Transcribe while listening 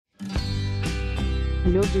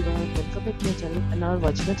Hello everyone, welcome back to my channel and now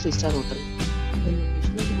watching a 3-star hotel. The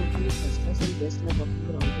location of the hotel is first class and guests love walking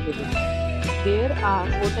around the neighborhood. There are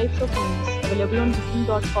 4 types of rooms available on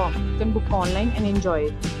booking.com. You can book online and enjoy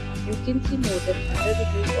it. You can see more than 100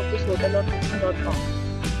 reviews of this hotel on booking.com.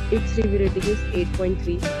 Its review rating is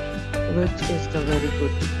 8.3, which is very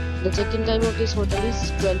good. The check-in time of this hotel is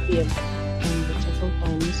 12 p.m. and the check-out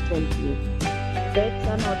time is 12 p.m. Pets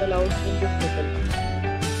are not allowed in this hotel.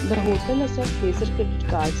 The hotel accepts major credit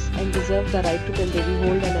cards and reserves the right to temporarily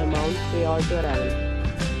hold an amount prior to arrival.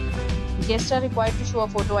 Guests are required to show a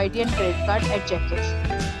photo ID and credit card at check-in.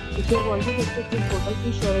 If you want to visit this hotel,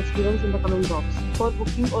 please share your experience in the comment box. For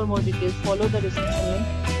booking or more details, follow the description link.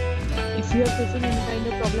 If you are facing any kind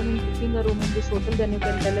of problem in booking a room in this hotel, then you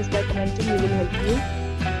can tell us by commenting. We will help you.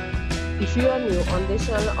 If you are new on this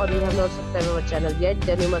channel or you have not subscribed our channel yet,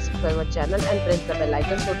 then you must subscribe our channel and press the bell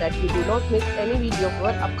icon so that you do not miss any video of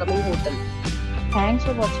our upcoming hotel. Thanks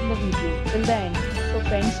for watching the video till the end. So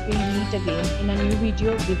friends, we'll meet again in a new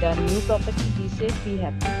video with a new property. Be safe, be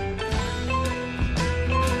happy.